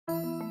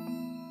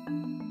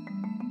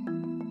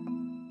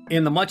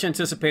In the much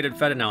anticipated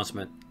Fed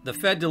announcement, the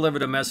Fed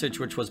delivered a message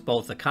which was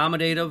both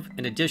accommodative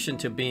in addition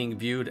to being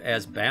viewed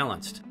as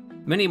balanced.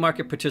 Many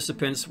market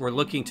participants were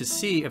looking to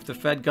see if the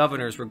Fed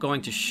governors were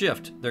going to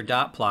shift their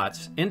dot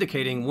plots,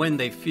 indicating when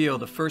they feel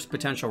the first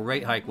potential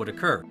rate hike would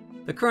occur.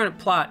 The current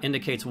plot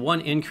indicates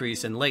one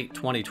increase in late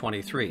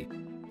 2023.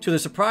 To the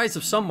surprise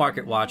of some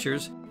market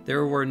watchers,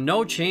 there were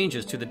no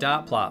changes to the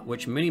dot plot,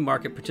 which many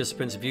market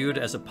participants viewed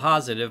as a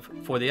positive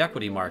for the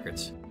equity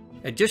markets.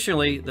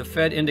 Additionally, the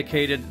Fed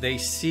indicated they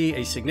see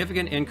a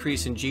significant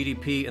increase in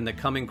GDP in the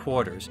coming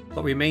quarters,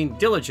 but remain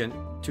diligent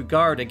to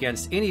guard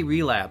against any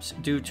relapse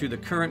due to the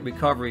current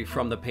recovery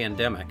from the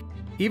pandemic.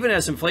 Even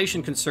as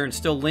inflation concerns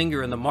still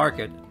linger in the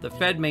market, the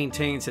Fed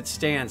maintains its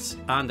stance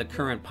on the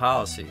current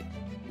policy.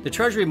 The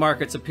Treasury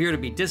markets appear to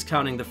be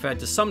discounting the Fed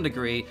to some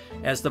degree,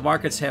 as the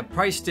markets have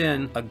priced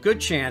in a good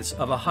chance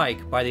of a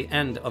hike by the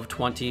end of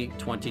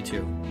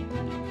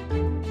 2022.